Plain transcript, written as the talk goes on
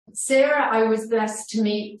Sarah, I was blessed to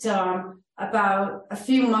meet about a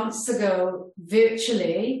few months ago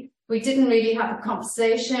virtually. We didn't really have a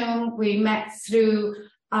conversation. We met through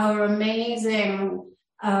our amazing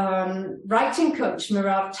writing coach,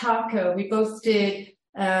 Mirav Tako. We both did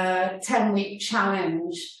a 10-week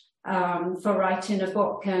challenge for writing a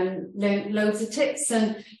book and learned loads of tips.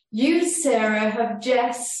 And you, Sarah, have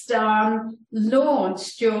just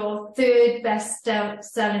launched your third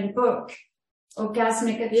best-selling book,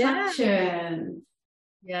 Orgasmic Attraction.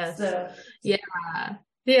 Yes. So,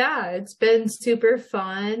 yeah, it's been super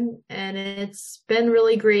fun, and it's been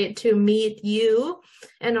really great to meet you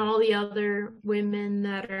and all the other women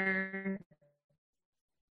that are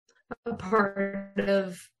a part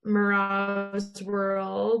of Mirav's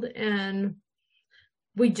world. And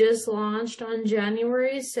we just launched on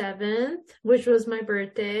January 7th, which was my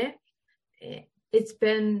birthday. It's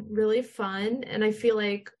been really fun, and I feel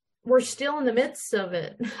like we're still in the midst of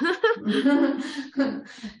it.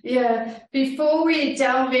 Yeah. Before we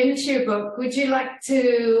delve into your book, would you like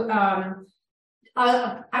to, I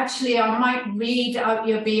might read out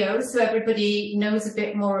your bio so everybody knows a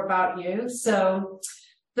bit more about you. So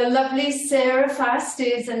the lovely Sarah Fast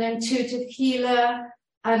is an intuitive healer,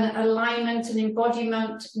 an alignment and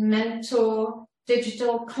embodiment mentor,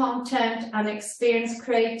 digital content and experience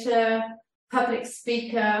creator, public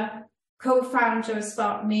speaker, co-founder of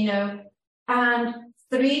Spark Amino, and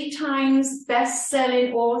 3 times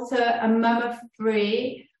best-selling author and mum of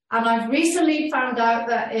 3. And I've recently found out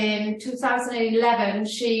that in 2011,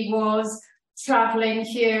 she was traveling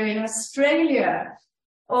here in Australia,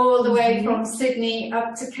 all the way from Sydney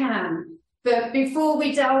up to Cannes. But before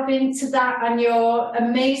we delve into that and your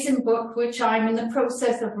amazing book, which I'm in the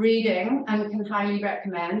process of reading and can highly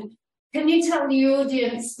recommend, can you tell the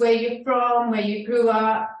audience where you're from, where you grew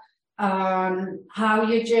up, how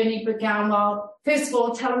your journey began? Well, first of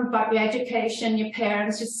all, tell them about your education, your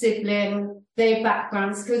parents, your sibling, their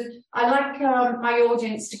backgrounds, because I like my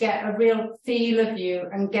audience to get a real feel of you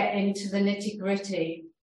and get into the nitty-gritty.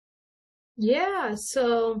 Yeah,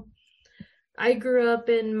 so I grew up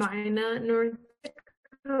in Minot, North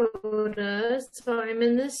Dakota, so I'm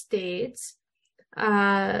in the States.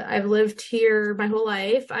 I've lived here my whole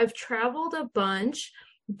life. I've traveled a bunch,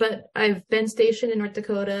 but I've been stationed in North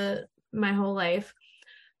Dakota my whole life.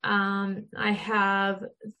 I have,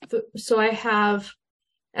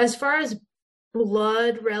 as far as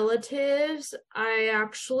blood relatives, I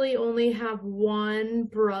actually only have one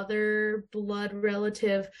brother blood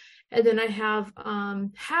relative, and then I have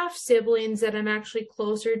half siblings that I'm actually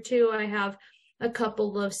closer to. I have a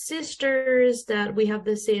couple of sisters that we have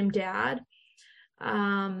the same dad,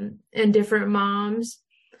 and different moms.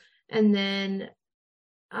 And then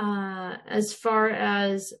as far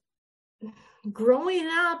as growing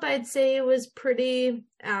up, I'd say it was pretty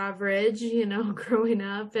average, growing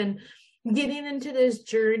up, and getting into this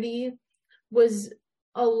journey was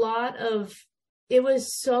a lot of, it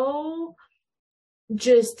was so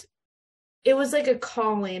just, it was like a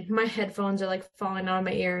calling. My headphones are like falling out of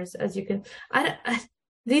my ears, as you can,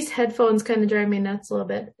 these headphones kind of drive me nuts a little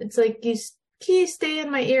bit. It's like, you stay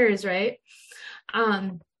in my ears, right?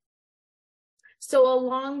 So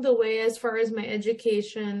along the way, as far as my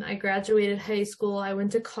education, I graduated high school, I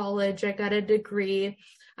went to college, I got a degree.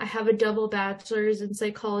 I have a double bachelor's in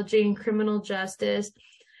psychology and criminal justice.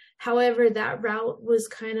 However, that route was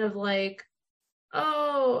kind of like,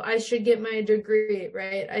 oh, I should get my degree,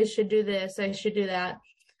 right? I should do this, I should do that.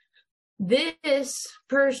 This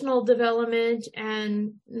personal development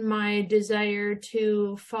and my desire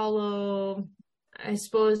to follow, I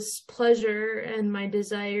suppose, pleasure and my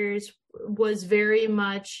desires was very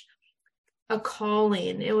much a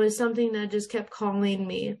calling. It was something that just kept calling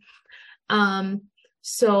me.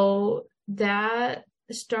 So that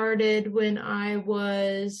started when I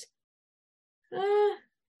was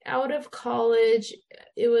out of college.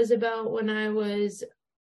 It was about when I was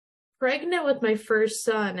pregnant with my first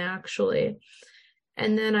son, actually.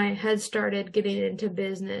 And then I had started getting into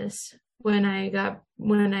business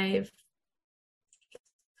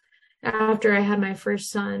after I had my first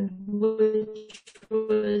son, which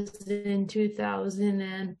was in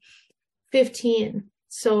 2015.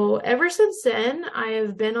 So ever since then, I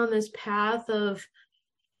have been on this path of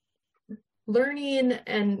learning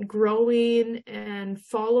and growing and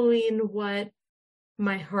following what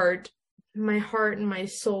my heart and my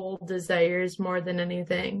soul desires more than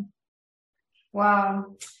anything.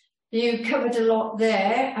 Wow. You covered a lot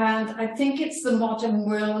there, and I think it's the modern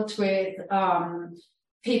world with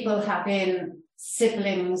people having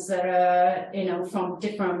siblings that are, from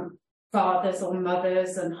different fathers or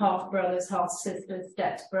mothers and half brothers, half sisters,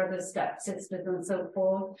 step brothers, step sisters, and so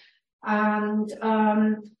forth. And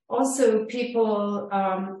also people,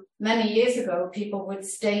 many years ago, people would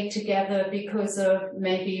stay together because of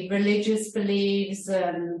maybe religious beliefs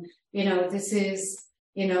and, you know, this is,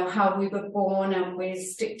 you know, how we were born and we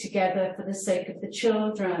stick together for the sake of the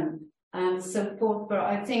children and so forth. But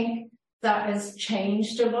I think that has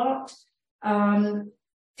changed a lot.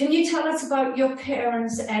 Can you tell us about your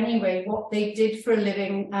parents anyway, what they did for a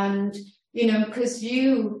living? And, you know, because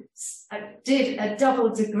you did a double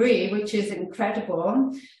degree, which is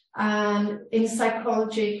incredible, and in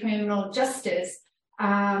psychology, criminal justice,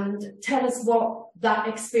 and tell us what that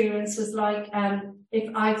experience was like, and if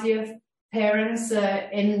either of your parents are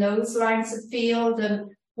in those lines of field, and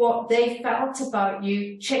what they felt about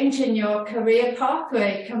you changing your career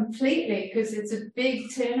pathway completely, because it's a big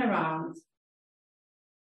turnaround.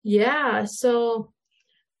 Yeah, so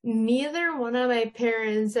neither one of my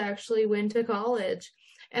parents actually went to college.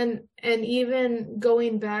 And even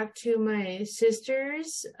going back to my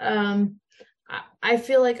sisters, I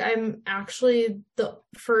feel like I'm actually the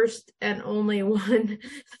first and only one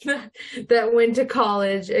that went to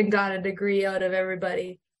college and got a degree out of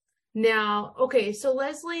everybody. Now, okay, so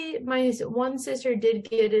Leslie, my one sister did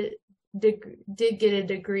get a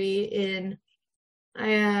degree in,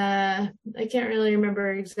 I can't really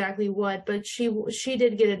remember exactly what, but she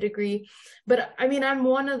did get a degree. But I mean, I'm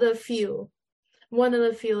one of the few.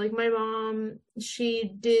 Like my mom,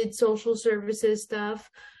 she did social services stuff.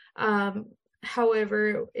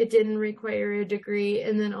 However, it didn't require a degree.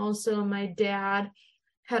 And then also my dad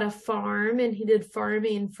had a farm and he did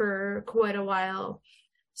farming for quite a while.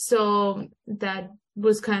 So that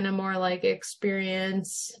was kind of more like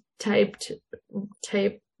experience type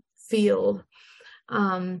field.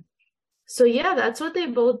 So yeah, that's what they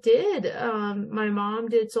both did. My mom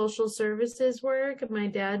did social services work, and my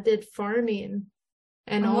dad did farming.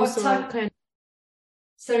 And also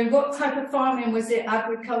So what type of farming? Was it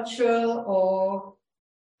agricultural or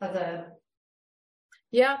other?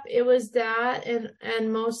 Yep, it was that,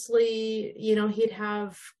 and mostly, you know, he'd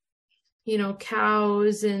have, you know,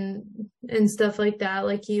 cows and stuff like that.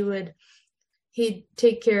 Like he'd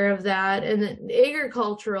take care of that, and then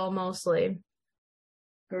agricultural mostly.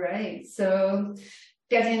 Great. So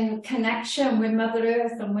getting connection with Mother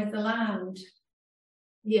Earth and with the land.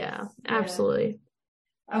 Yeah, absolutely. Yeah.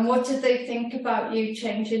 And what did they think about you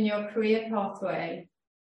changing your career pathway?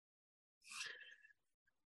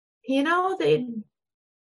 You know, they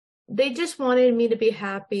just wanted me to be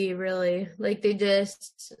happy, really. Like they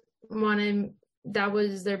just wanted, that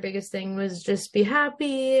was their biggest thing, was just be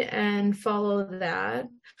happy and follow that.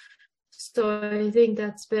 So I think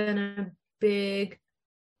that's been a big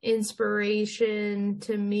inspiration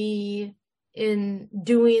to me in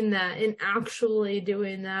doing that, in actually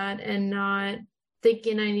doing that, and not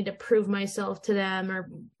thinking I need to prove myself to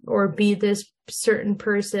them or be this certain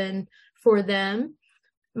person for them.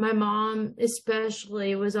 My mom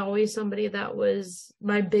especially was always somebody that was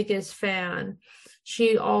my biggest fan.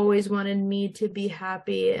 She always wanted me to be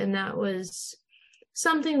happy, and that was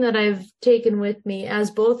something that I've taken with me,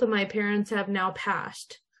 as both of my parents have now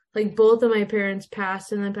passed. Like both of my parents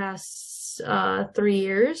passed in the past 3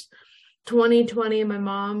 years. 2020, my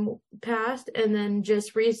mom passed, and then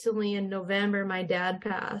just recently in November, my dad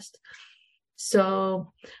passed.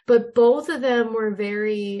 So, but both of them were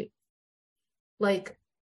very, like,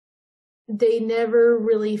 they never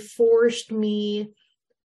really forced me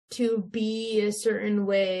to be a certain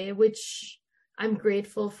way, which I'm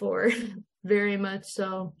grateful for, very much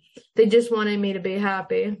so. They just wanted me to be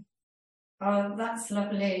happy. Oh, that's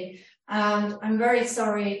lovely. And I'm very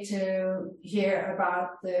sorry to hear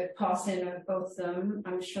about the passing of both of them.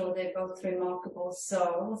 I'm sure they're both remarkable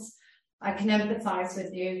souls. I can empathize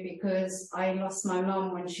with you because I lost my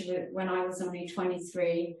mum when I was only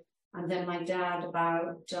 23, and then my dad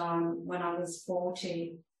about when I was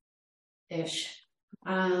 40-ish.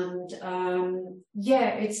 And yeah,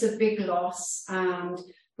 it's a big loss, and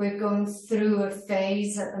we're going through a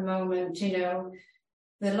phase at the moment, you know.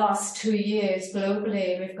 The last 2 years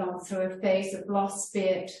globally, we've gone through a phase of loss, be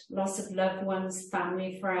it loss of loved ones,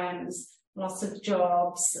 family, friends, loss of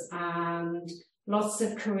jobs, and loss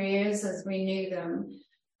of careers as we knew them.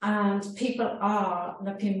 And people are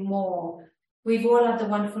looking more. We've all had the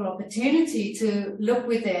wonderful opportunity to look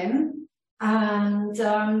within and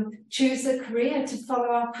choose a career to follow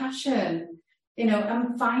our passion, you know,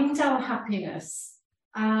 and find our happiness.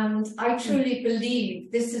 And I truly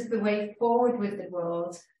believe this is the way forward with the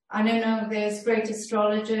world. I know there's great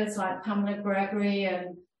astrologers like Pamela Gregory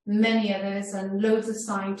and many others, and loads of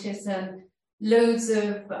scientists, and loads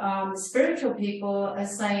of spiritual people are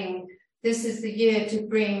saying this is the year to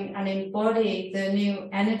bring and embody the new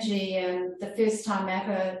energy, and the first time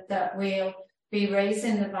ever that we'll be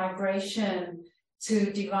raising the vibration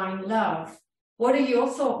to divine love. What are your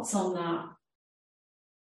thoughts on that?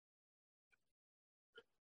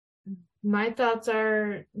 My thoughts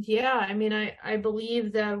are, yeah, I mean, I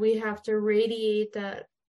believe that we have to radiate that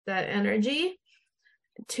energy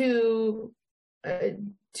to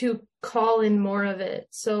call in more of it.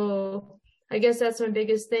 So I guess that's my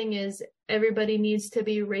biggest thing, is everybody needs to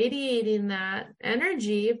be radiating that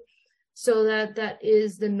energy so that that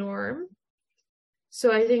is the norm.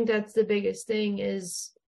 So I think that's the biggest thing,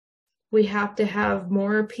 is we have to have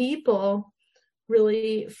more people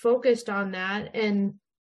really focused on that, and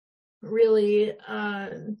really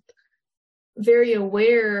very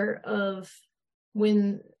aware of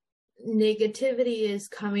when negativity is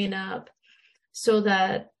coming up, so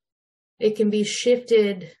that it can be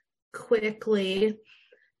shifted quickly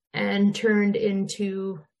and turned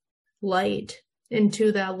into light,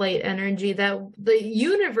 into that light energy that the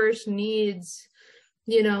universe needs,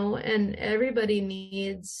 you know, and everybody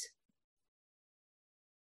needs.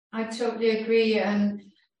 I totally agree. And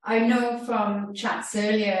I know from chats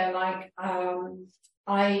earlier, like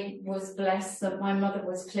I was blessed that my mother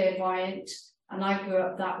was clairvoyant and I grew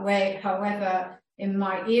up that way. However, in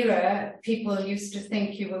my era, people used to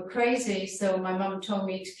think you were crazy. So my mum told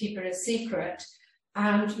me to keep it a secret.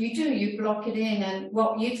 And you block it in, and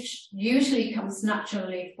what usually comes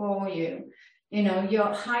naturally for you, you know,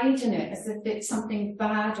 you're hiding it as if it's something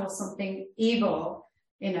bad or something evil,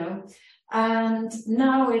 you know. And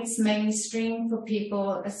now it's mainstream for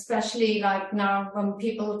people, especially like now when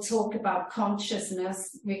people talk about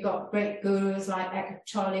consciousness. We've got great gurus like Eckhart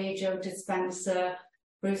Tolle, Joe Dispenza,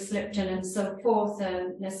 Bruce Lipton, and so forth,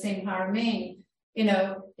 and Nassim Haramein. You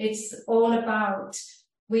know, it's all about,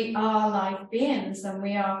 we are light beings and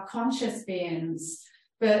we are conscious beings.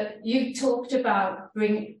 But you talked about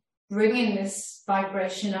bringing this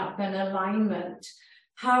vibration up and alignment.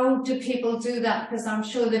 How do people do that? Because I'm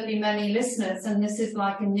sure there'd be many listeners and this is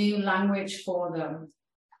like a new language for them.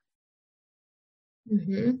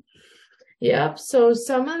 Mm-hmm. Yep. So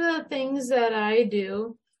some of the things that I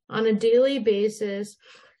do on a daily basis,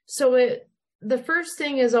 so the first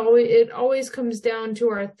thing is it always comes down to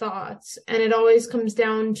our thoughts, and it always comes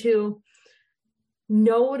down to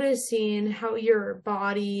noticing how your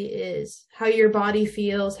body is, how your body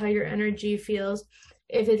feels, how your energy feels.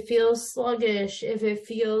 If it feels sluggish, if it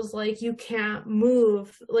feels like you can't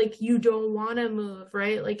move, like you don't want to move,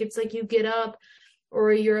 right? Like it's like you get up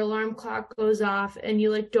or your alarm clock goes off and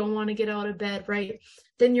you like don't want to get out of bed, right?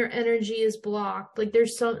 Then your energy is blocked. Like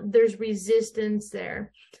there's resistance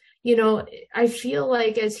there. You know, I feel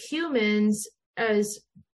like as humans,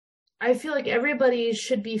 I feel like everybody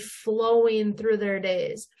should be flowing through their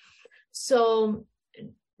days. So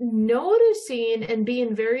noticing and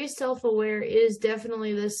being very self-aware is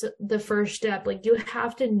definitely the first step. Like you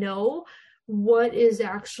have to know what is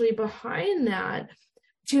actually behind that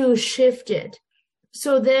to shift it.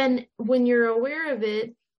 So then when you're aware of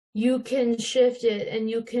it, you can shift it and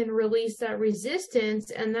you can release that resistance.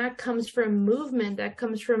 And that comes from movement. That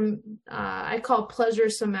comes from, I call pleasure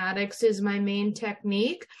somatics is my main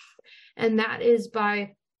technique. And that is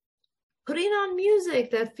by putting on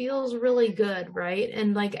music that feels really good, right?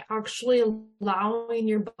 And like actually allowing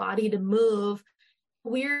your body to move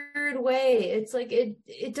weird way. It's like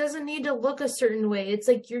it doesn't need to look a certain way. It's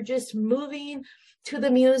like you're just moving to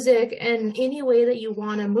the music and any way that you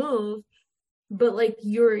want to move, but like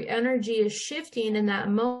your energy is shifting in that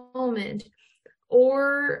moment.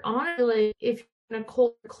 Or honestly, like if you're in a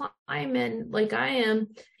cold climate like I am,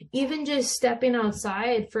 even just stepping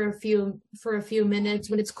outside for a few minutes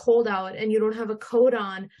when it's cold out and you don't have a coat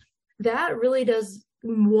on, that really does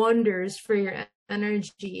wonders for your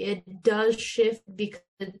energy. It does shift because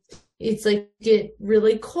it's like get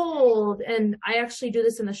really cold. And I actually do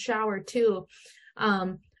this in the shower too,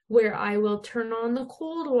 where I will turn on the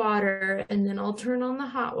cold water and then I'll turn on the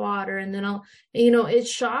hot water, and then it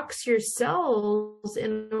shocks your cells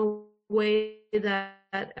in a way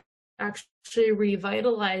that actually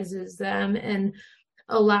revitalizes them and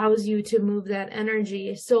allows you to move that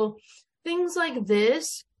energy. So things like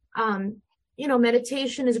this,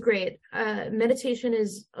 meditation is great. Meditation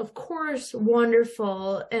is, of course,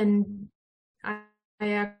 wonderful. And I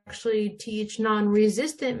actually teach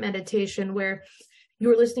non-resistant meditation, where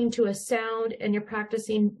you're listening to a sound and you're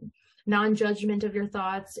practicing non-judgment of your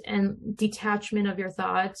thoughts and detachment of your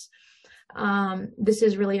thoughts. This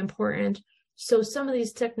is really important. So some of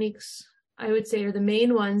these techniques, I would say, are the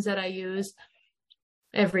main ones that I use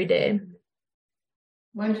every day.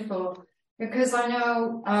 Wonderful. Because I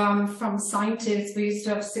know from scientists, we used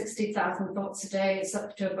to have 60,000 thoughts a day. It's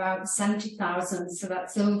up to about 70,000. So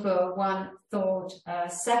that's over one thought a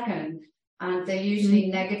second. And they're usually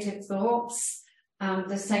negative thoughts,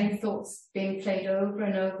 the same thoughts being played over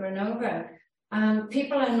and over and over. And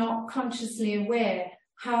people are not consciously aware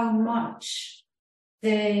how much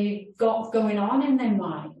they've got going on in their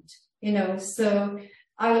mind, you know. So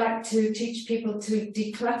I like to teach people to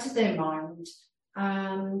declutter their mind.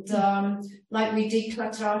 And like we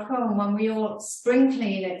declutter our home, when we all spring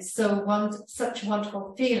clean, it's such a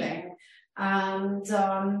wonderful feeling. And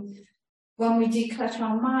when we declutter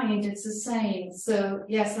our mind, it's the same. So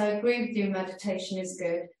yes, I agree with you, meditation is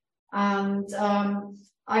good. And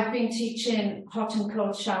I've been teaching hot and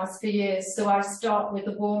cold showers for years. So I start with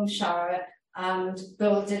a warm shower and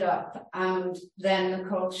build it up, and then the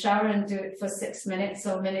cold shower, and do it for 6 minutes,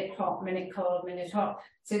 so minute hot, minute cold, minute hot.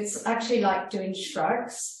 So it's actually like doing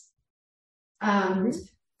shrugs. And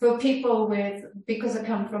for people with, because I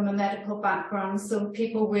come from a medical background, so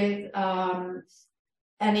people with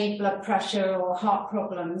any blood pressure or heart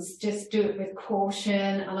problems, just do it with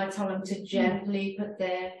caution. And I tell them to gently put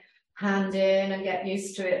their hand in and get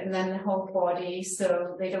used to it, and then the whole body,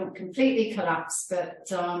 so they don't completely collapse.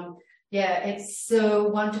 But yeah, it's so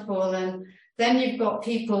wonderful. And then you've got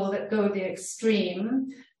people that go the extreme,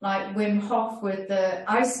 like Wim Hof with the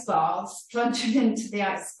ice baths, plunging into the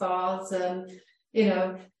ice baths, and, you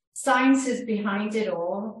know, science is behind it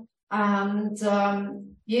all. And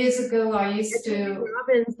years ago, I used to...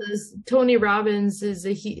 Tony Robbins is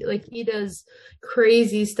he does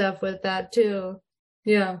crazy stuff with that too.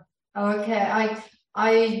 Yeah. Okay.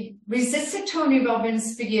 I resisted Tony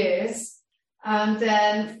Robbins for years. And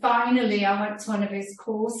then finally I went to one of his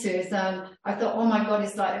courses, and I thought, oh my God,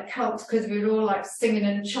 it's like a cult, because we were all like singing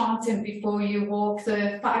and chanting before you walk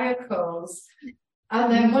the fire coals.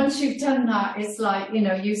 And then once you've done that, it's like, you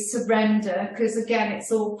know, you surrender, because again,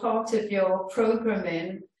 it's all part of your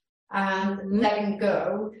programming and letting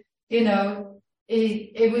go. You know,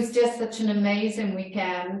 it was just such an amazing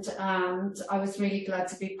weekend, and I was really glad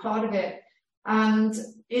to be part of it. And,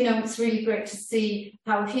 you know, it's really great to see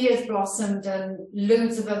how he has blossomed, and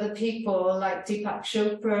loads of other people like Deepak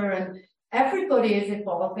Chopra, and everybody is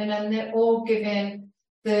evolving, and they're all giving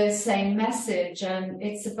the same message. And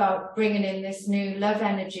it's about bringing in this new love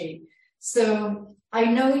energy. So I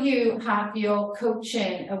know you have your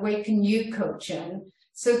coaching, Awaken You coaching.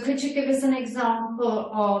 So could you give us an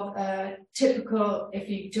example of a typical, if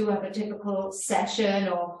you do have a typical session,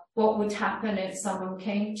 or what would happen if someone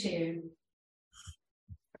came to you?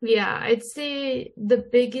 Yeah, I'd say the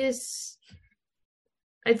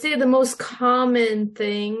most common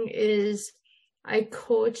thing is I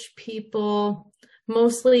coach people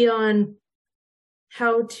mostly on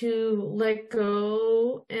how to let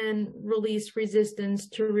go and release resistance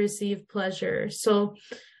to receive pleasure. So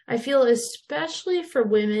I feel, especially for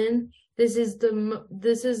women, this is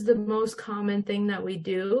the most common thing that we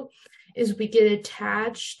do, is we get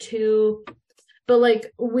attached to,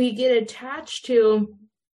 we get attached to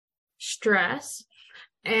stress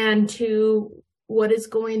and to what is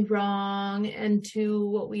going wrong and to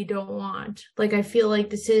what we don't want. Like, I feel like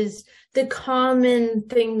this is the common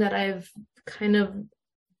thing that I've kind of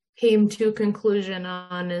came to a conclusion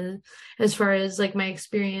on, as far as like my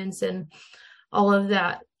experience and all of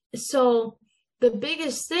that. So the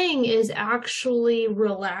biggest thing is actually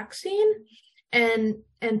relaxing and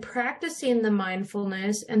practicing the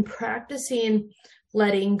mindfulness, and practicing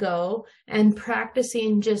letting go, and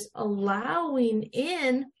practicing just allowing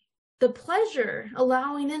in the pleasure,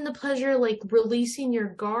 like releasing your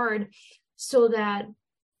guard, so that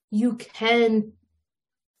you can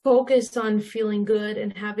focus on feeling good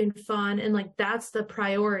and having fun. And like, that's the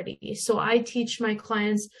priority. So I teach my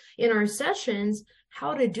clients in our sessions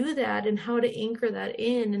how to do that, and how to anchor that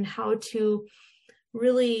in, and how to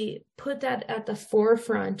really put that at the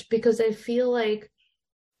forefront, because I feel like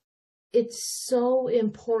it's so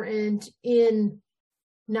important in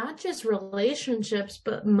not just relationships,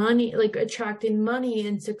 but money, like attracting money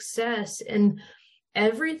and success and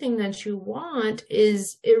everything that you want.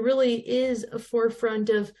 It really is a forefront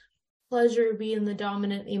of pleasure being the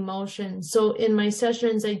dominant emotion. So in my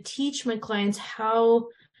sessions, I teach my clients how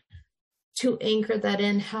to anchor that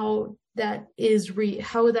in, how that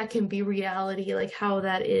can be reality, like how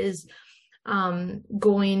that is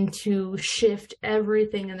going to shift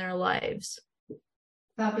everything in their lives.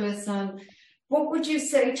 Fabulous. What would you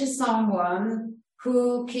say to someone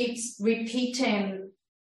who keeps repeating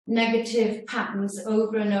negative patterns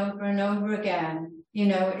over and over and over again? You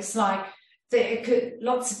know, it's like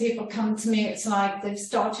lots of people come to me, it's like they've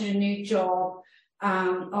started a new job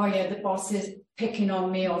oh yeah, the boss is picking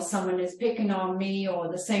on me, or someone is picking on me,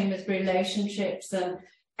 or the same with relationships, and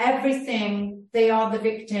everything, they are the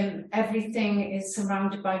victim. Everything is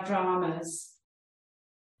surrounded by dramas.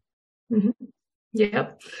 Mm-hmm.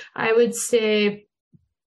 Yep. I would say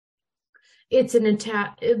it's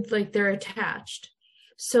like they're attached.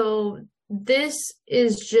 So this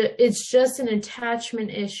is it's just an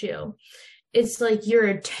attachment issue. It's like you're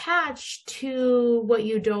attached to what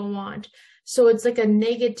you don't want. So it's like a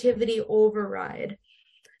negativity override.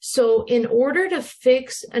 So in order to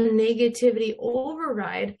fix a negativity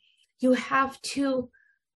override, you have to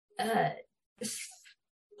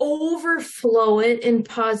overflow it in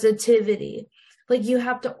positivity. Like you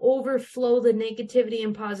have to overflow the negativity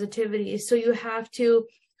and positivity. So you have to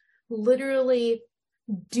literally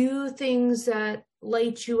do things that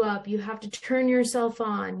light you up. You have to turn yourself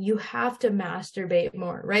on. You have to masturbate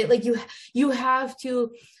more, right? Like you have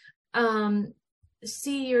to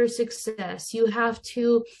see your success. You have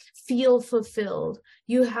to feel fulfilled.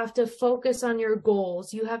 You have to focus on your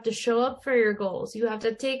goals. You have to show up for your goals. You have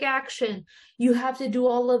to take action. You have to do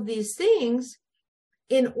all of these things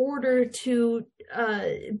in order to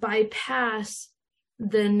bypass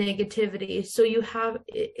the negativity. So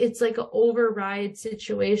it's like an override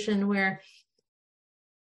situation where,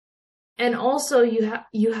 and also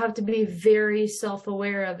you have to be very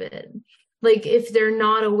self-aware of it. Like if they're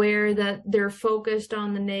not aware that they're focused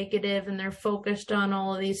on the negative and they're focused on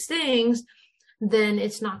all of these things, then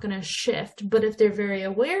it's not going to shift. But if they're very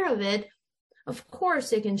aware of it, of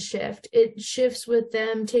course it can shift. It shifts with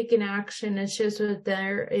them taking action. It shifts with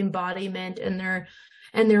their embodiment and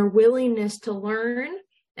their willingness to learn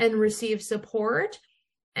and receive support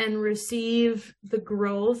and receive the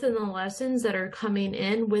growth and the lessons that are coming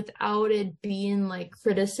in without it being like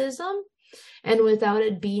criticism and without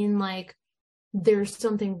it being like there's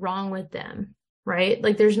something wrong with them, right?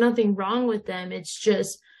 Like there's nothing wrong with them. It's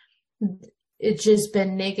just been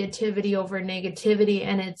negativity over negativity,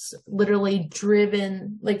 and it's literally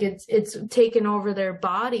driven, like it's taken over their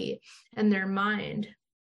body and their mind.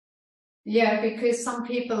 Yeah, because some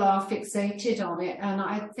people are fixated on it. And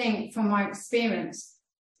I think from my experience,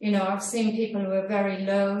 I've seen people who are very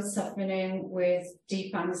low, suffering with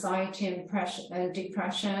deep anxiety and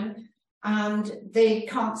depression, and they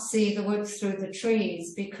can't see the wood through the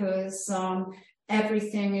trees because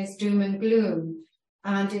everything is doom and gloom.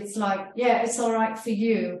 And it's like, yeah, it's all right for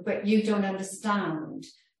you, but you don't understand.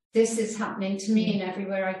 This is happening to me, and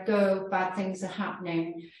everywhere I go, bad things are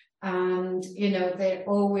happening. And they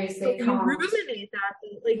can't ruminate that.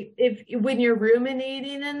 Like when you're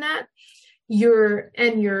ruminating in that, you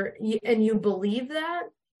believe that,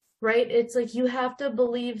 right? It's like you have to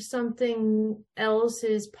believe something else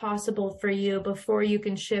is possible for you before you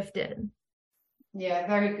can shift it. Yeah,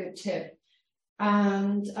 very good tip.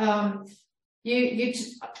 And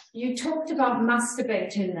you talked about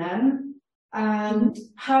masturbating then, and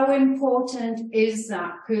how important is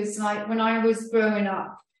that? Because like when I was growing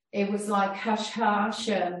up, it was like hush hush,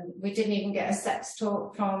 and we didn't even get a sex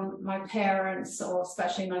talk from my parents, or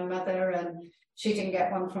especially my mother, and she didn't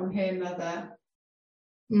get one from her mother.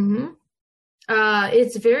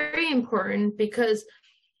 It's very important because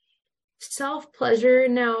self-pleasure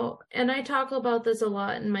now, and I talk about this a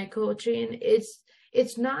lot in my coaching,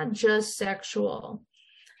 it's not just sexual.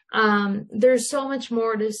 There's so much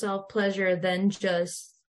more to self-pleasure than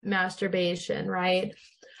just masturbation, right?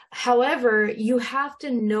 However, you have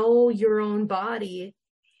to know your own body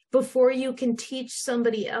before you can teach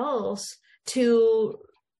somebody else to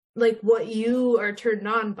like what you are turned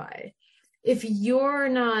on by. If you're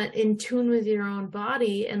not in tune with your own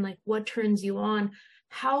body and like what turns you on,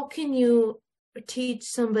 how can you teach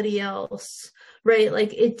somebody else, right?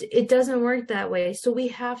 Like it doesn't work that way. So we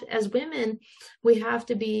have, as women, we have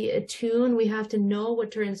to be attuned. We have to know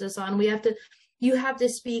what turns us on. You have to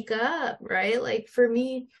speak up, right? Like for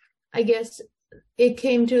me, I guess it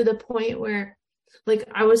came to the point where like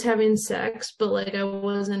I was having sex, but like I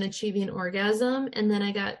wasn't achieving orgasm. And then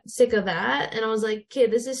I got sick of that. And I was like, okay,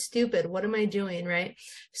 this is stupid. What am I doing? Right.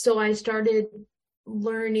 So I started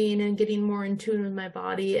learning and getting more in tune with my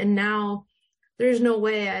body. And now there's no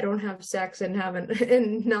way I don't have sex and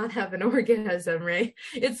not have an orgasm. Right.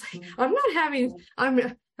 It's like,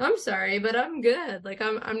 I'm sorry, but I'm good. Like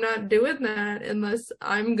I'm not doing that unless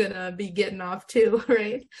I'm gonna be getting off too,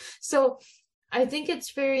 right? So I think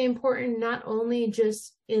it's very important, not only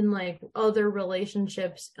just in like other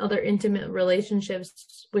relationships, other intimate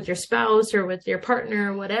relationships with your spouse or with your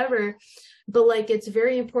partner or whatever, but like it's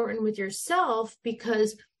very important with yourself,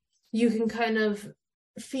 because you can kind of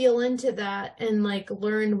feel into that and like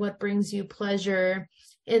learn what brings you pleasure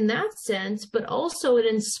in that sense, but also it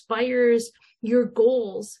inspires your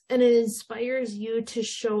goals, and it inspires you to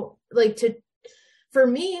show, like, for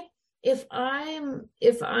me, if I'm,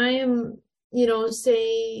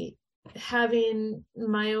 say, having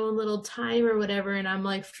my own little time or whatever, and I'm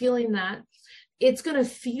like feeling that, it's going to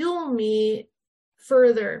fuel me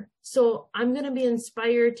further. So I'm going to be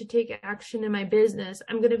inspired to take action in my business.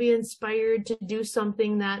 I'm going to be inspired to do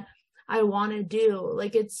something that I want to do.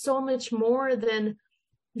 Like, it's so much more than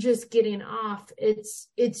just getting off. It's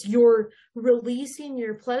you're releasing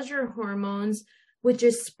your pleasure hormones, which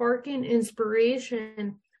is sparking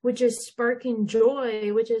inspiration, which is sparking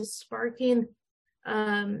joy, which is sparking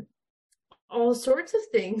all sorts of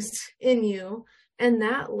things in you. And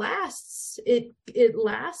that lasts, it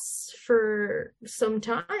lasts for some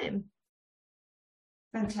time.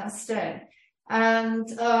 Fantastic. And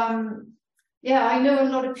I know a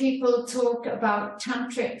lot of people talk about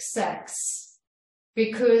tantric sex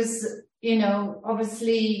because,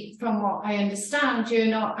 obviously from what I understand, you're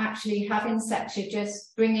not actually having sex, you're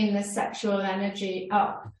just bringing the sexual energy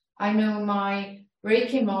up. I know my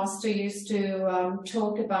Reiki master used to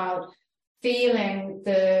talk about feeling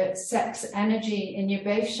the sex energy in your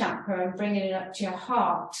base chakra and bringing it up to your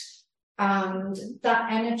heart. And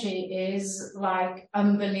that energy is like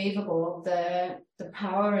unbelievable, the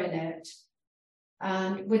power in it.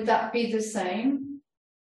 And would that be the same?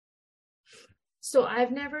 So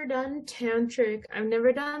I've never done tantric. I've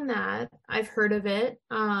never done that. I've heard of it.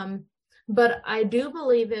 But I do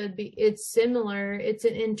believe it's similar. It's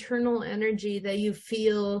an internal energy that you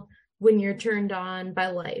feel when you're turned on by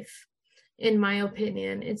life. In my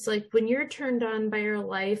opinion, it's like when you're turned on by your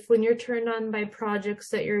life, when you're turned on by projects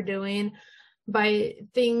that you're doing, by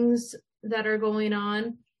things that are going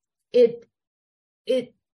on, it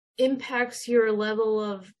impacts your level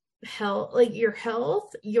of health, like your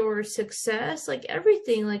health, your success, like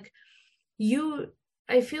everything. Like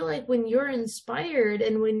I feel like when you're inspired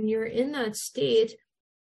and when you're in that state,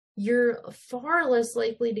 you're far less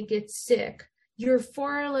likely to get sick. You're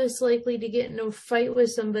far less likely to get in a fight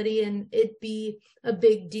with somebody and it be a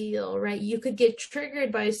big deal, right? You could get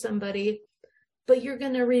triggered by somebody, but you're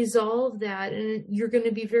going to resolve that, and you're going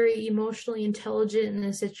to be very emotionally intelligent in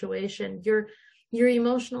a situation. Your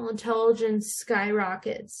emotional intelligence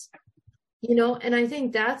skyrockets, and I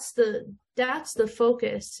think that's the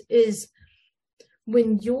focus, is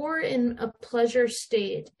when you're in a pleasure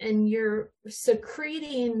state and you're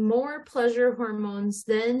secreting more pleasure hormones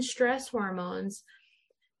than stress hormones,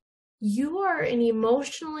 you are an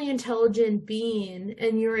emotionally intelligent being,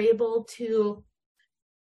 and you're able to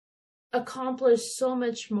accomplish so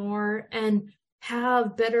much more and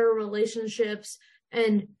have better relationships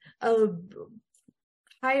and a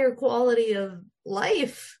higher quality of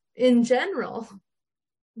life in general.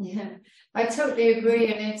 Yeah, I totally agree.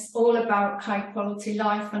 And it's all about high quality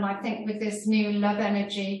life. And I think with this new love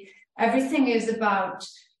energy, everything is about,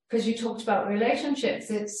 because you talked about relationships,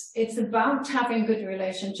 it's about having good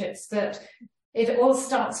relationships, that it all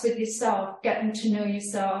starts with yourself, getting to know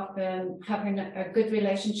yourself and having a good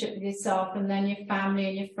relationship with yourself, and then your family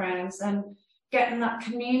and your friends, and getting that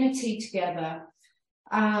community together.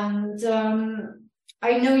 And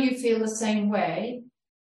I know you feel the same way.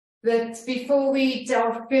 But before we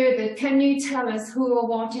delve further, can you tell us who or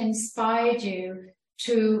what inspired you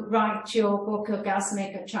to write your book,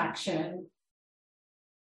 Orgasmic Attraction?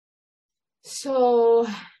 So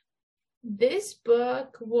this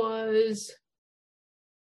book was,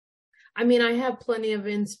 I have plenty of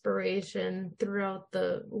inspiration throughout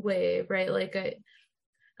the way, right? Like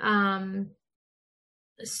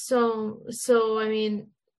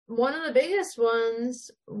one of the biggest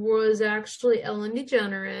ones was actually Ellen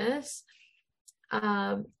DeGeneres,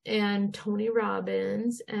 and Tony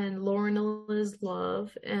Robbins and Lauren Liz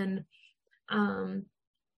Love, and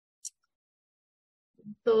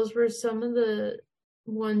those were some of the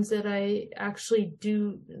ones that I actually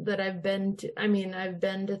do, that I've been to. I've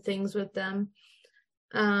been to things with them.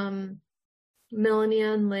 Melanie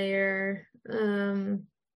Ann Layer.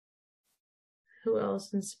 Who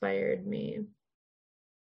else inspired me?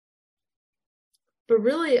 But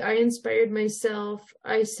really, I inspired myself.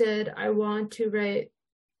 I said, I want to write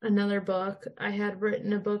another book. I had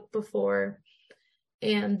written a book before,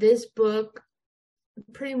 and this book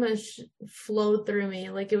pretty much flowed through me.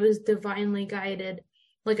 Like, it was divinely guided.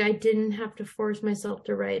 Like, I didn't have to force myself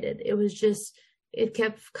to write it. It was just, it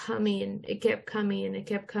kept coming. It kept coming. It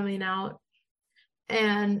kept coming out.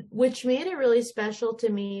 And which made it really special to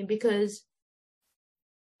me, because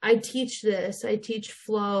I teach this. I teach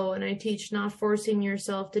flow, and I teach not forcing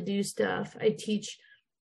yourself to do stuff. I teach,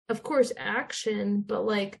 of course, action, but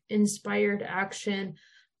like inspired action,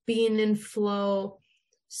 being in flow.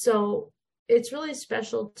 So it's really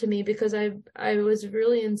special to me because I was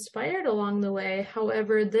really inspired along the way.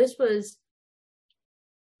 However, this was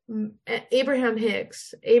Abraham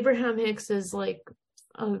Hicks. Abraham Hicks is like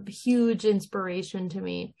a huge inspiration to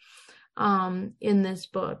me in this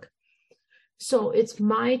book. So it's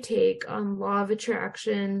my take on law of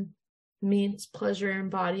attraction meets pleasure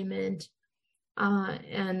embodiment.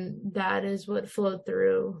 And that is what flowed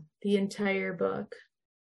through the entire book.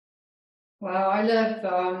 Well, I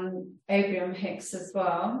love Abraham Hicks as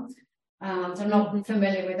well. And I'm not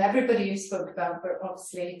familiar with everybody you spoke about, but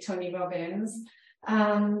obviously Tony Robbins.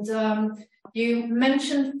 And you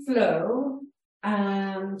mentioned flow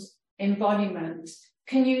and embodiment.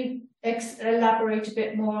 Can you elaborate a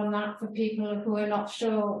bit more on that for people who are not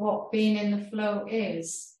sure what being in the flow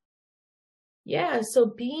is? Yeah, so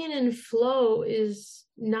being in flow is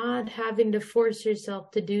not having to force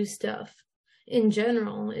yourself to do stuff in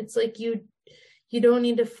general. It's like you don't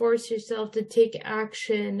need to force yourself to take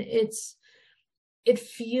action. It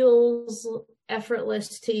feels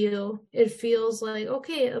effortless to you. It feels like,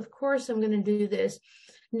 okay, of course I'm going to do this.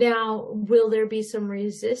 Now, will there be some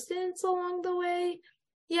resistance along the way?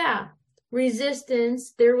 Yeah,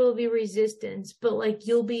 resistance, there will be resistance, but like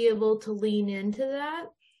you'll be able to lean into that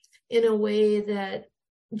in a way that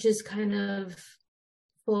just kind of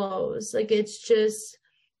flows. Like it's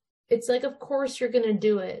like, of course you're going to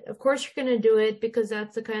do it. Of course you're going to do it because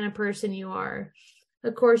that's the kind of person you are.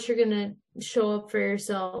 Of course you're going to show up for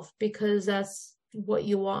yourself because that's what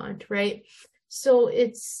you want, right? So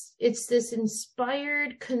it's this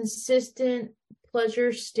inspired, consistent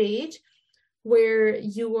pleasure state where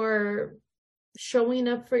you are showing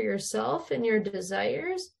up for yourself and your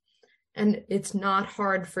desires, and it's not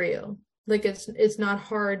hard for you. Like it's not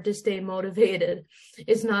hard to stay motivated.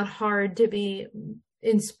 It's not hard to be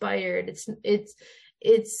inspired.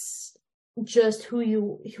 It's just who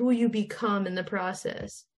you become in the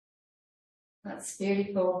process. That's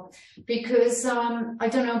beautiful, because I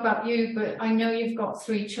don't know about you, but I know you've got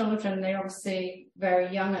 3 children. They're obviously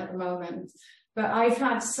very young at the moment, but I've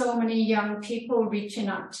had so many young people reaching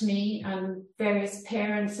out to me and various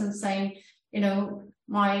parents and saying, you know,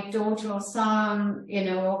 my daughter or son, you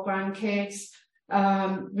know, or grandkids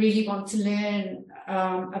really want to learn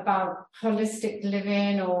about holistic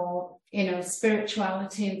living or, you know,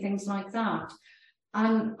 spirituality and things like that.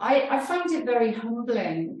 And I find it very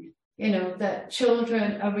humbling, you know, that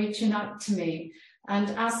children are reaching out to me and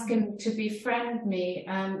asking to befriend me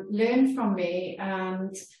and learn from me.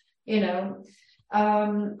 And, you know,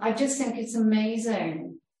 I just think it's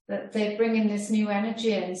amazing that they're bringing this new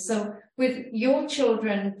energy in. So with your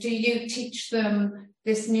children, do you teach them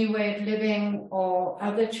this new way of living, or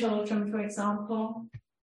other children, for example?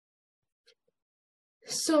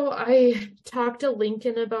 So I talked to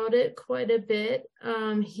Lincoln about it quite a bit.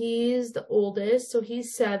 He's the oldest, so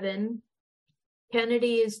he's 7.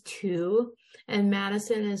 Kennedy is 2, and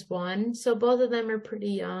Madison is 1. So both of them are pretty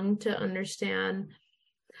young to understand.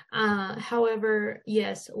 However,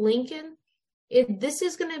 yes, Lincoln, this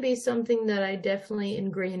is going to be something that I definitely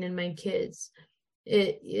ingrain in my kids.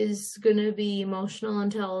 It is going to be emotional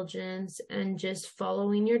intelligence and just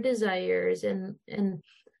following your desires and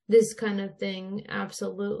this kind of thing.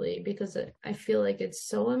 Absolutely. Because I feel like it's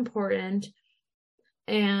so important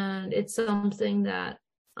and it's something that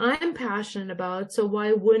I'm passionate about. So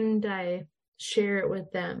why wouldn't I share it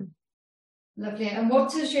with them? Lovely. And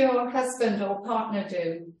what does your husband or partner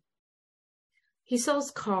do? He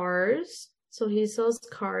sells cars. So he sells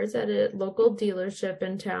cars at a local dealership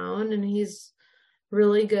in town, and he's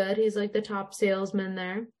really good. He's like the top salesman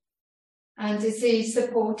there. And is he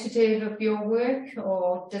supportive of your work,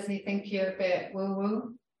 or does he think you're a bit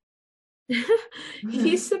woo-woo?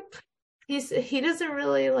 He doesn't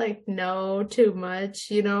really like know too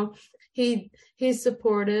much, you know. He's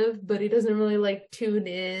supportive, but he doesn't really like tune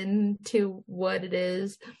in to what it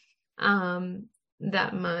is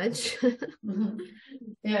that much.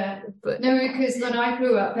 Yeah, but no, because when I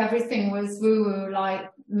grew up, everything was woo-woo, like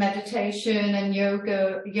meditation and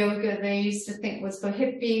yoga they used to think was for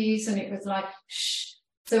hippies, and it was like shh,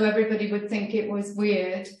 so everybody would think it was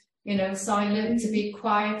weird, you know. So I learned to be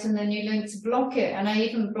quiet, and then you learn to block it. And I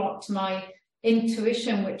even blocked my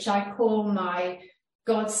intuition, which I call my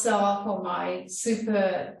God self or my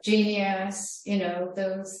super genius, you know,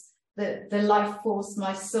 those the life force,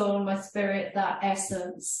 my soul, my spirit, that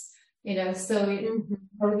essence, you know. So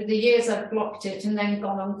over the years I've blocked it and then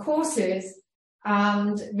gone on courses.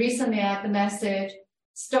 And recently I had the message,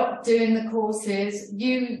 stop doing the courses.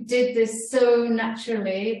 You did this so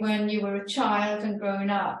naturally when you were a child and growing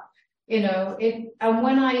up. And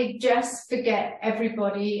when I just forget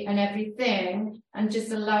everybody and everything and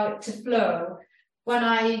just allow it to flow, when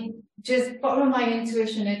I just follow my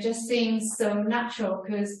intuition, it just seems so natural.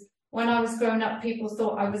 Because when I was growing up, people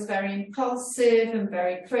thought I was very impulsive and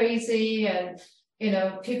very crazy, and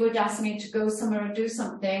people would ask me to go somewhere or do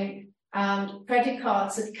something, and credit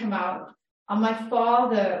cards had come out, and my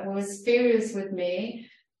father was furious with me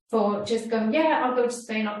for just going, yeah, I'll go to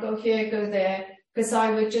Spain, I'll go here, go there, because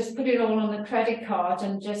I would just put it all on the credit card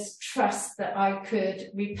and just trust that I could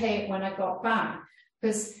repay it when I got back.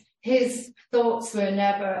 Because his thoughts were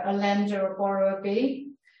never a lender or borrower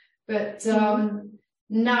be. But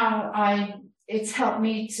now it's helped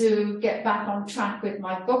me to get back on track with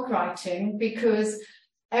my book writing, because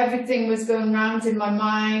everything was going round in my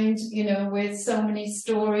mind, with so many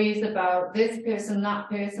stories about this person, that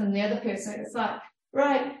person, the other person. It's like,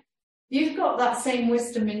 right, you've got that same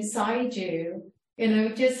wisdom inside you,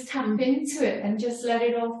 just tap into it and just let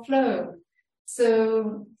it all flow.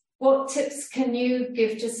 So what tips can you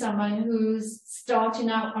give to someone who's starting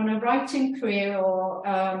out on a writing career or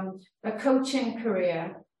a coaching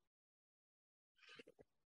career?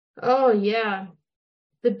 Oh, yeah.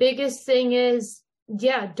 The biggest thing is,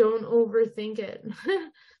 don't overthink it.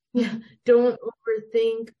 Don't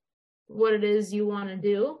overthink what it is you want to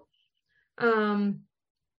do.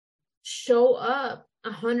 Show up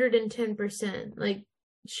 110%, like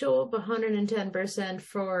show up 110%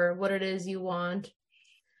 for what it is you want.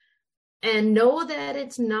 And know that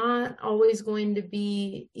it's not always going to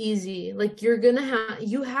be easy. Like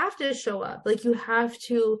you have to show up, like you have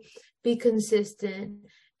to be consistent,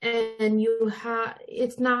 and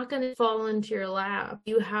it's not going to fall into your lap.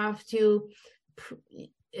 You have to,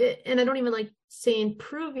 and I don't even like saying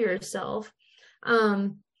prove yourself,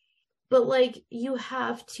 but like you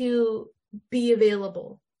have to be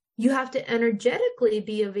available. You have to energetically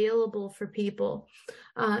be available for people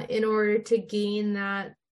in order to gain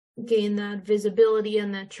that visibility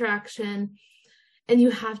and that traction. And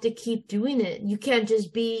you have to keep doing it. You can't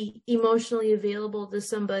just be emotionally available to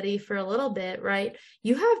somebody for a little bit, right?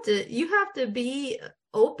 You have to be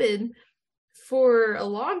open for a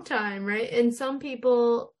long time, right? And some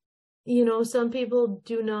people do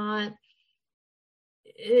not.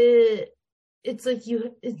 It's like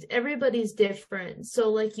everybody's different. So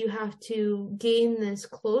like you have to gain this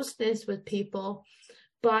closeness with people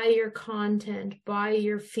by your content, by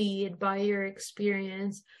your feed, by your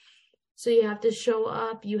experience. So you have to show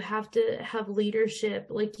up, you have to have leadership,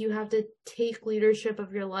 like you have to take leadership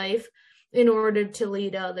of your life in order to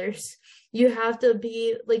lead others. You have to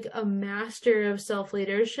be like a master of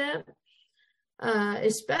self-leadership,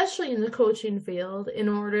 especially in the coaching field, in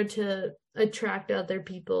order to attract other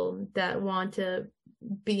people that want to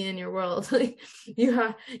be in your world. Like you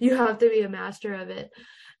have to be a master of it.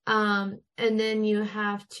 And then you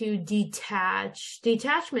have to detach.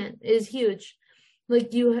 Detachment is huge.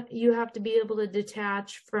 Like you have to be able to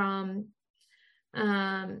detach from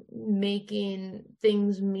making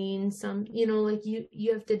things mean some, like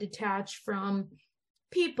you have to detach from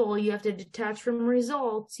people, you have to detach from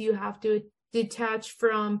results, you have to detach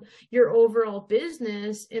from your overall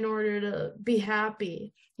business in order to be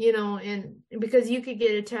happy, and because you could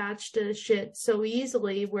get attached to shit so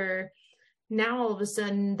easily where now all of a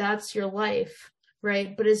sudden that's your life,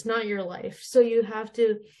 right? But it's not your life. So you have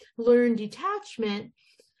to learn detachment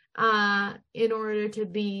in order to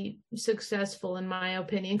be successful, in my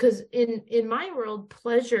opinion. Because in my world,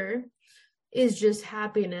 pleasure is just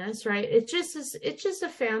happiness, right? It's just a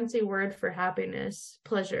fancy word for happiness,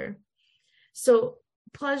 pleasure. So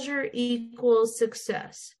pleasure equals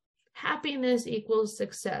success. Happiness equals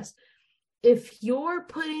success. If you're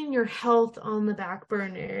putting your health on the back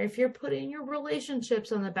burner, if you're putting your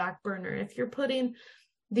relationships on the back burner, if you're putting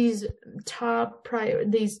these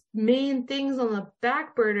these main things on the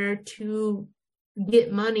back burner to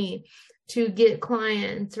get money, to get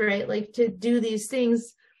clients, right? Like to do these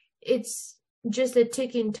things, it's just a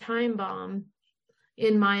ticking time bomb,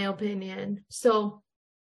 in my opinion. So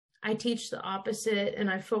I teach the opposite and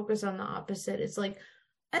I focus on the opposite. It's like,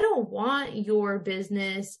 I don't want your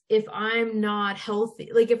business if I'm not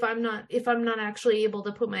healthy. Like if I'm not actually able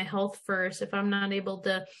to put my health first, if I'm not able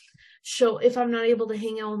to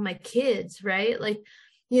hang out with my kids, right? Like,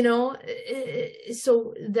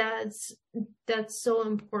 so that's so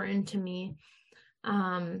important to me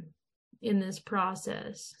in this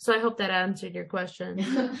process. So I hope that answered your question.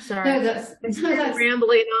 Sorry. No, that's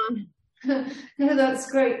rambling on. No, that's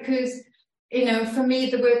great, because for me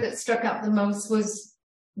the word that struck out the most was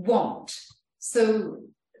want. So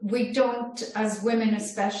we don't, as women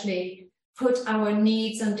especially, put our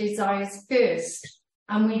needs and desires first,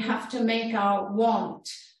 and we have to make our want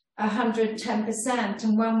 110%.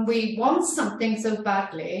 And when we want something so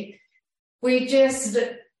badly,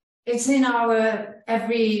 it's in our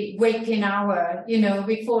every waking hour, you know,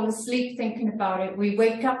 we fall asleep thinking about it, we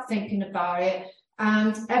wake up thinking about it,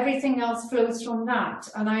 and everything else flows from that.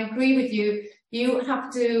 And I agree with you, you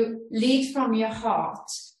have to lead from your heart.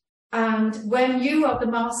 And when you are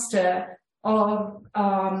the master of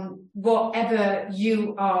whatever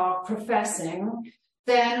you are professing,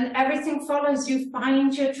 then everything follows. You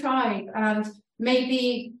find your tribe, and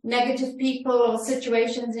maybe negative people or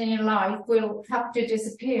situations in your life will have to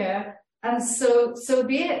disappear, and so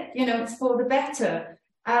be it. You know, it's for the better.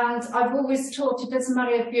 And I've always taught, it doesn't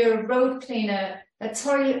matter if you're a road cleaner, a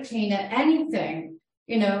toilet cleaner, anything,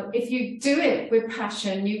 you know, if you do it with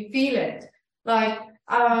passion, you feel it. Like,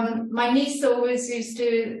 my niece always used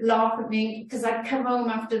to laugh at me because I'd come home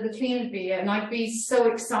after the cleaning bee and I'd be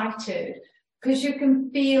so excited because you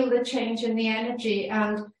can feel the change in the energy.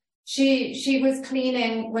 And she was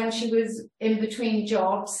cleaning when she was in between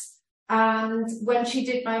jobs, and when she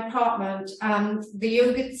did my apartment and the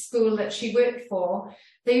yoga school that she worked for,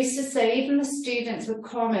 they used to say, even the students would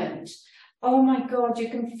comment, oh my God, you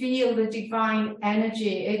can feel the divine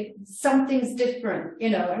energy. Something's different, you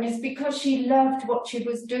know, and it's because she loved what she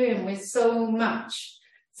was doing with so much.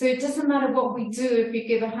 So it doesn't matter what we do if you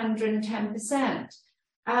give 110%.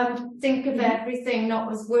 And think of everything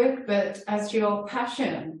not as work, but as your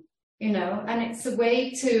passion, you know, and it's a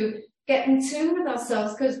way to get in tune with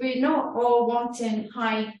ourselves, because we're not all wanting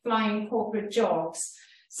high-flying corporate jobs.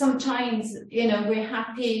 Sometimes, you know, we're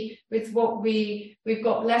happy with what we've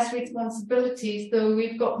got less responsibilities, though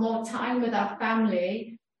we've got more time with our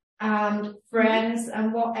family and friends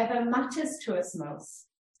and whatever matters to us most.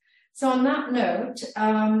 So on that note,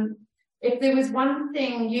 if there was one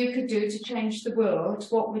thing you could do to change the world,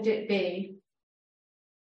 what would it be?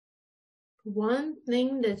 One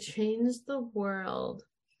thing to change the world.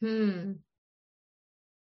 One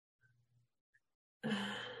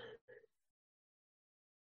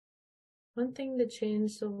thing to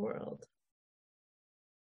change the world.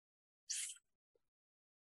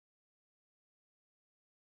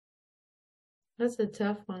 That's a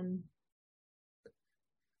tough one.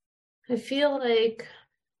 I feel like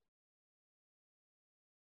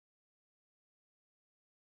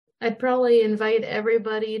I'd probably invite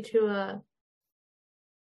everybody to a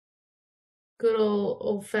good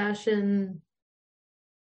old-fashioned,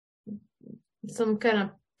 some kind of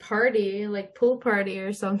party, like pool party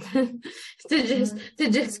or something, to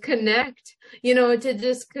just connect, you know, to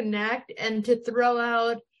just connect and to throw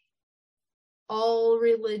out all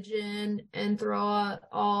religion and throw out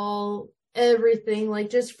all everything,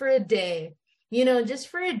 like just for a day, you know, just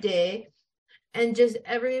for a day, and just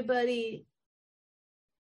everybody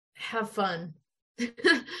have fun.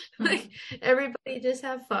 Like everybody just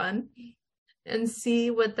have fun and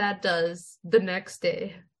see what that does the next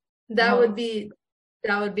day. That would be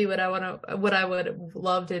what I would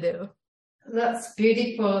love to do. That's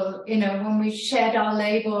beautiful. You know, when we shed our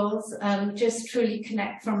labels and just truly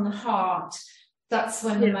connect from the heart, that's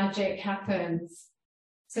when the magic happens.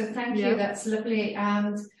 So thank you. That's lovely.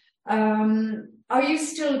 And are you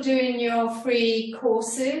still doing your free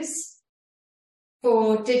courses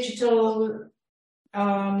for digital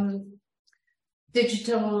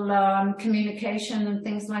communication and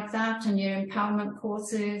things like that, and your empowerment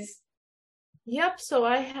courses? Yep. So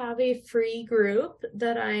I have a free group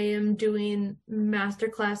that I am doing master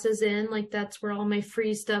classes in. Like that's where all my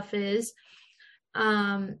free stuff is.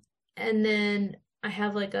 And then I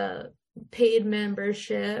have like a paid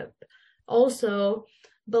membership also,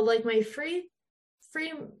 but like my free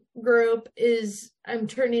group is, I'm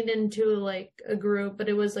turning into like a group, but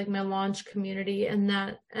it was like my launch community, and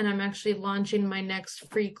I'm actually launching my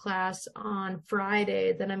next free class on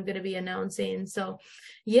Friday that I'm going to be announcing. So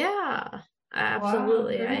yeah,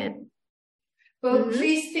 absolutely. Wow, well,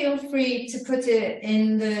 please feel free to put it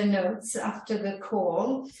in the notes after the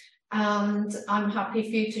call, and I'm happy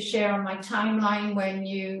for you to share on my timeline when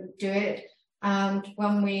you do it. And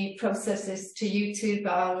when we process this to YouTube,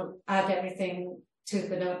 I'll add everything to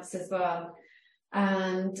the notes as well.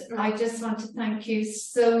 And I just want to thank you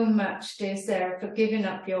so much, dear Sarah, for giving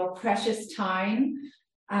up your precious time.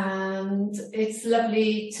 And it's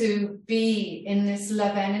lovely to be in this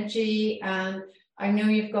love energy. And I know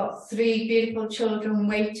you've got 3 beautiful children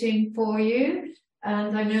waiting for you.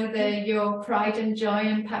 And I know they're your pride and joy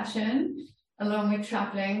and passion, along with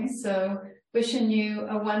traveling. So wishing you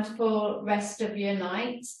a wonderful rest of your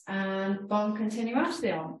night, and bon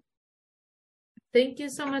continuation. Thank you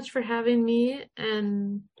so much for having me,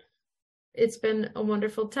 and it's been a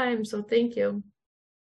wonderful time, so thank you.